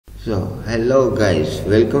Hello guys,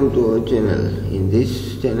 welcome to our channel. In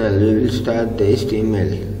this channel we will start the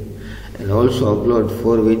HTML and also upload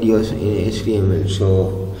 4 videos in HTML.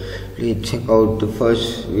 So please check out the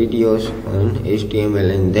first videos on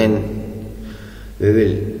HTML and then we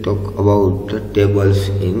will talk about the tables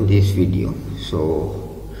in this video.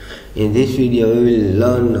 So in this video we will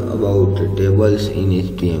learn about the tables in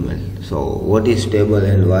HTML. So what is table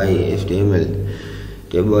and why HTML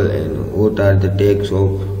table and what are the tags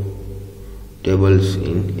of tables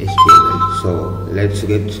in HTML. So let's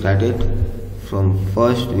get started. From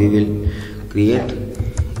first we will create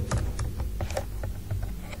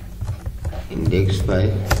index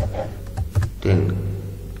file, then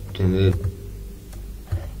generate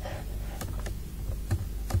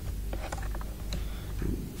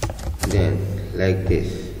then like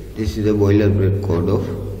this. This is the boilerplate code of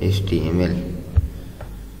HTML,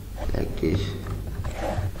 like this.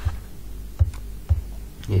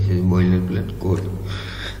 This is boilerplate code,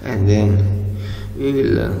 and then we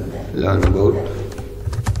will learn about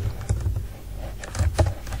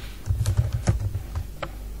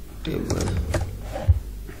table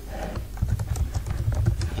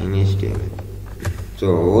in HTML.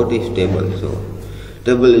 So what is table? So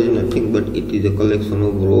table is nothing but it is a collection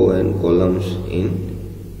of rows and columns in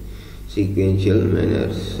sequential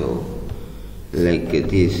manner. So like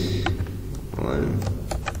this one,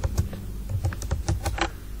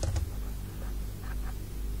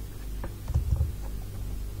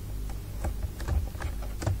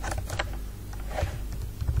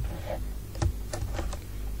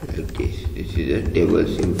 like this. This is a table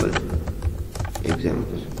simple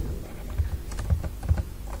example.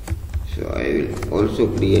 So I will also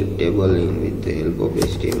create table with the help of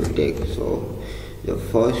HTML tag. So the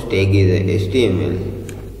first tag is a HTML.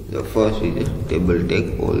 The first is a table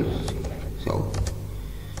tag also.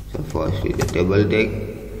 So first is a table tag,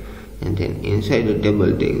 and then inside the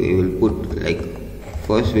table tag we will put, like,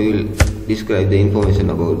 first we will describe the information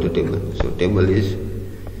about the table. So table is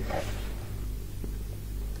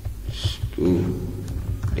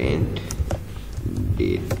student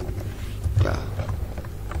data.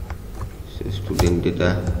 So student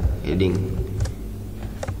data heading,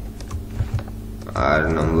 R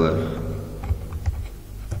number,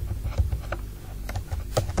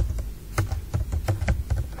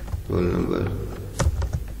 roll number,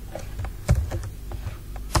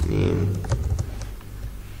 name,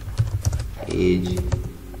 age,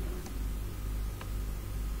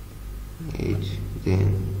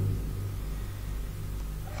 then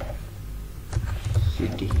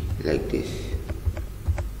city, like this.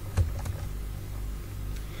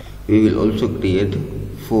 We will also create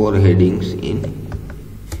 4 headings in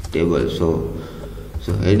table. So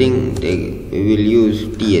heading tag we will use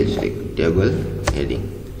TH, like table heading.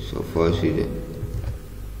 So first is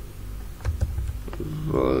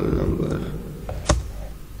roll number,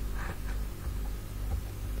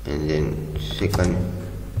 and then second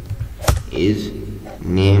is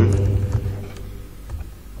name,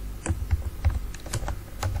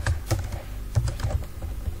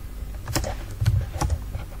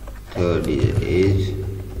 third is age,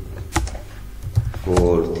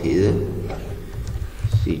 fourth is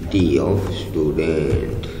city of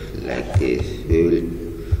student, like this. We will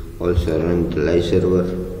also run the live server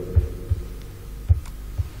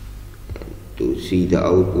to see the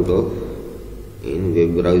output of in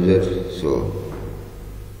web browser. So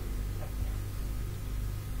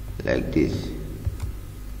like this,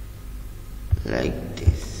 like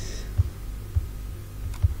this.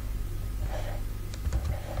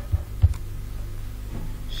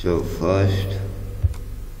 So first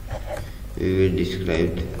we will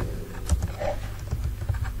describe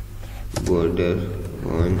border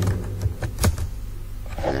one,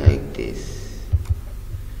 like this.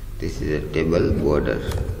 This is a table border.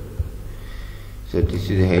 So this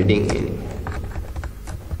is a heading, and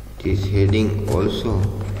this heading also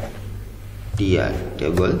TR,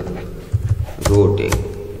 table row tag.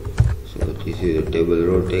 So this is a table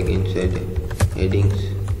row tag inside headings,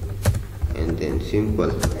 and then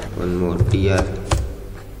simple one more TR.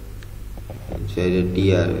 Inside the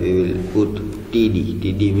TR we will put TD.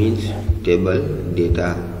 TD means table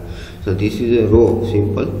data. So this is a row,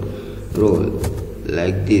 simple row,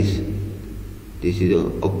 like this. This is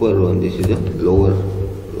the upper row and this is the lower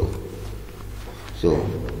row. So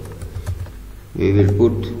we will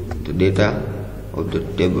put the data of the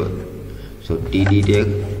table. So TD tag,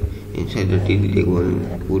 inside the TD tag we'll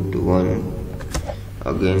put 1,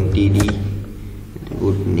 again TD,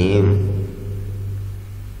 put name,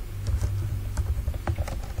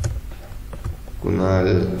 Kunal,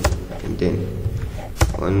 and then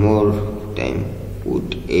one more time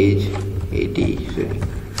put age 80, sorry,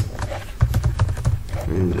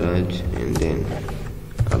 and Raj, and then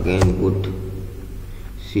again put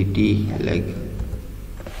city like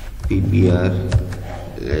PBR.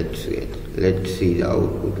 Let's see the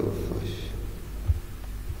output of first.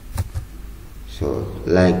 So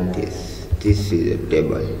like this is a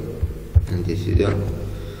table, and this is a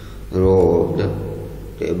row of the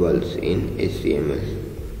tables in HTML.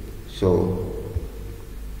 So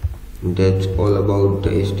that's all about the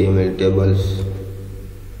HTML tables.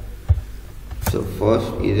 So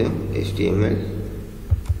first is a HTML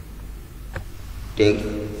tag,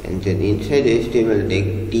 and then inside the HTML tag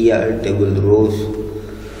tr table rows.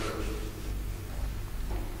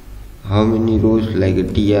 How many rows? Like a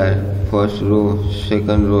tr, first row,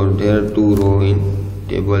 second row, there are 2 rows in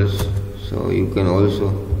tables. So you can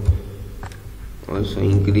also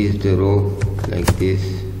increase the row like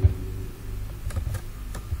this.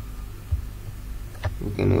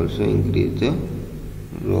 You can also increase the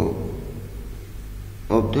row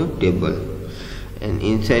of the table, and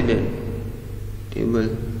inside the table